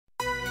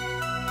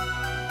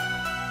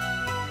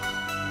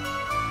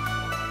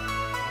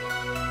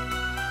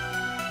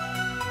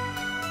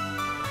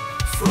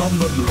From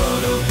the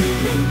blood of the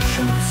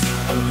ancients,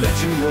 a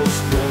legend was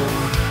born.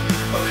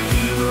 A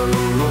healer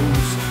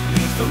arose,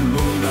 neath the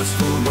moon as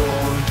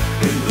forlorn.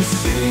 In the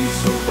cities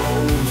of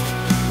old,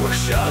 where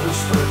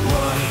shadows spread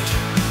wide,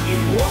 he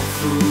walked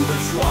through the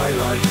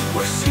twilight,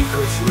 where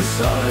secrets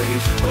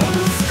reside. Oh,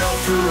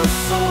 sculptor of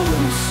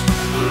souls,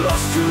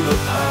 lost to the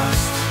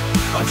past,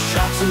 am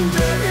Schatten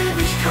der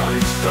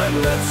Ewigkeit, dein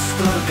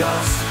letzter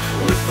Gast.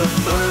 With the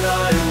third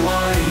eye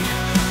wide,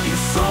 you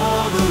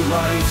saw the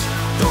light,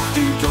 doch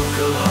die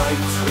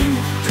Dunkelheit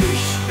trieb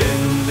dich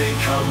in den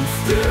Kampf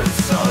der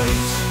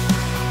Zeit.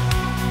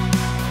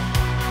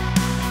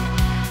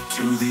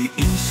 To the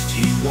east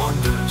he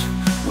wandered,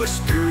 where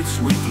spirits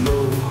weep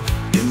low,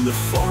 in the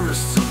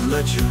forests of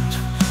legend,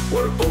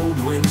 where old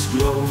winds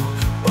blow.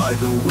 By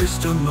the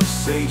wisdom of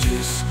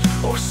sages,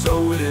 or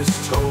so it is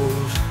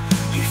told,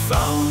 he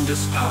found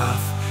his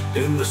path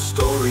in the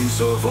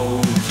stories of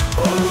old.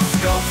 Oh,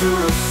 sculptor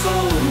of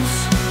souls,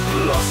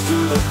 lost to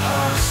the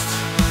past,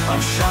 am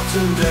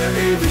Schatten der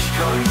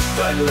Ewigkeit,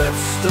 dein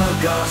letzter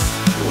Gast.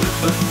 With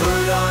the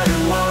third eye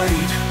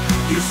wide,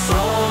 you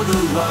saw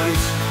the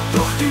light,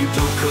 doch die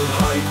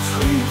Dunkelheit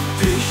trieb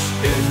dich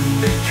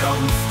in den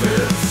Kampf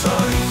der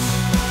Zeit.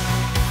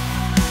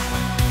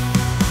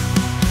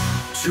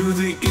 To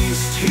the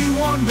east he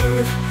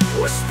wandered,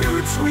 where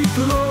spirits weep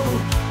low,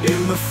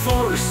 in the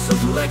forests of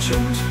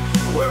legend,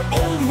 where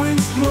old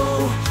winds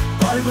blow.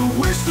 By the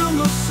wisdom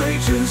of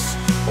sages,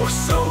 or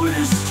so it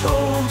is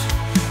told,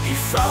 he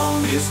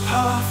found his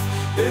path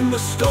in the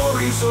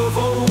stories of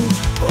old.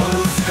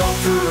 Oh,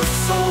 sculptor of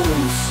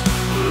souls,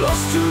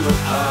 lost to the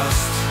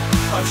past,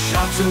 am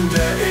Schatten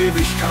der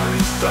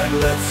Ewigkeit, dein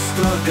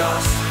letzter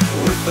Gast.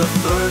 With the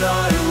third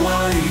eye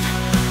wide,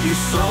 you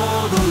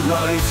saw the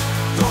light,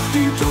 doch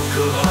die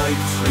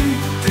Dunkelheit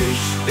trieb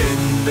dich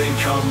in den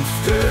Kampf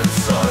der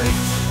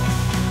Zeit.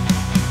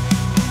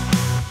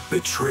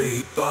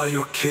 Betrayed by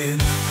your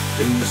kin,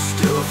 in the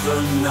still of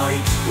the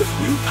night, with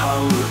new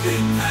power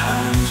in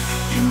hand,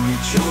 you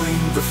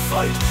rejoined the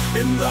fight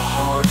in the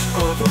heart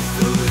of a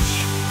village.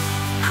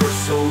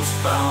 Cursed souls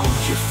bound,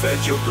 you fed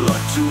your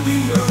blood to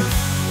the earth,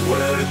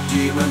 where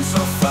demons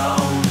are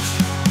found.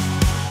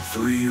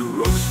 Three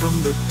rose from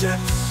the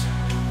depths,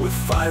 with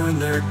fire in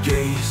their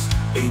gaze,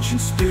 ancient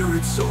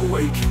spirits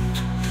awakened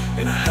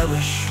in a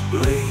hellish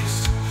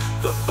blaze.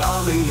 The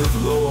Baali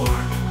of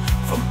lore,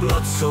 from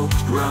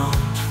blood-soaked ground,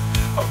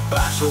 a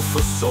battle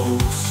for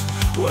souls,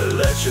 where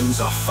legends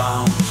are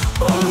found.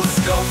 Oh,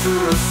 sculptor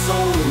of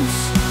souls,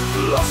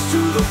 lost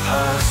to the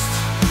past,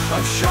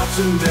 am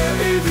Schatten der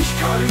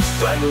Ewigkeit,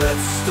 dein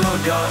letzter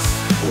Gast.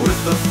 With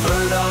the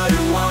third eye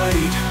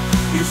wide,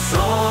 you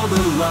saw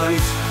the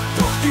light,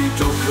 doch die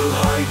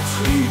Dunkelheit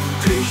trieb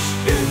dich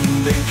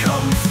in den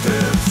Kampf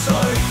der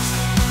Zeit.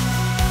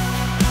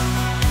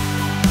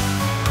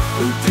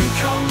 Den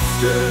Kampf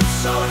der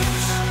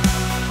Zeit.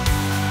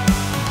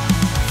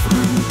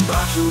 Through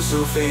battles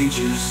of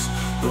ages,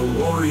 the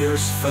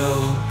warriors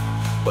fell,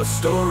 but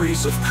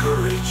stories of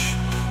courage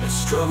and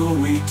struggle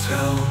we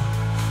tell.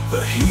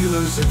 The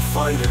healers and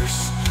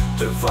fighters,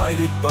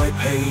 divided by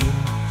pain,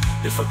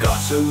 in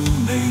forgotten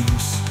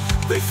names,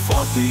 they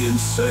fought the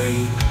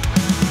insane.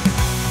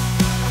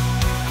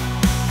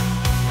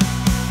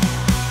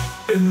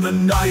 In the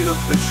night of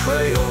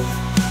betrayal,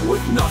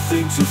 with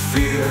nothing to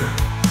fear,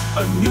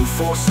 a new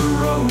force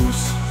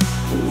arose,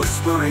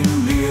 whispering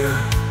near.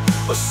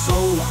 A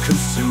soul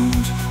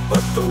consumed,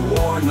 but the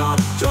war not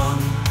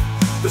done.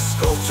 The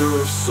sculptor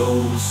of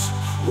souls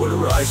would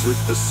rise with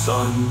the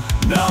sun.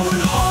 Now in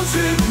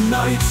haunted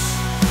nights,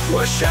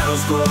 where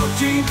shadows glow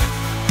deep,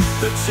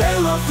 the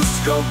tale of the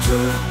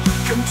sculptor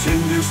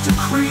continues to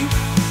creep.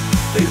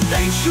 In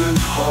ancient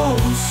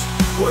halls,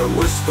 where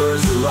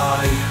whispers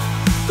lie,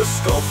 the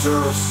sculptor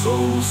of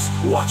souls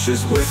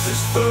watches with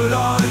his third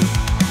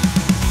eye.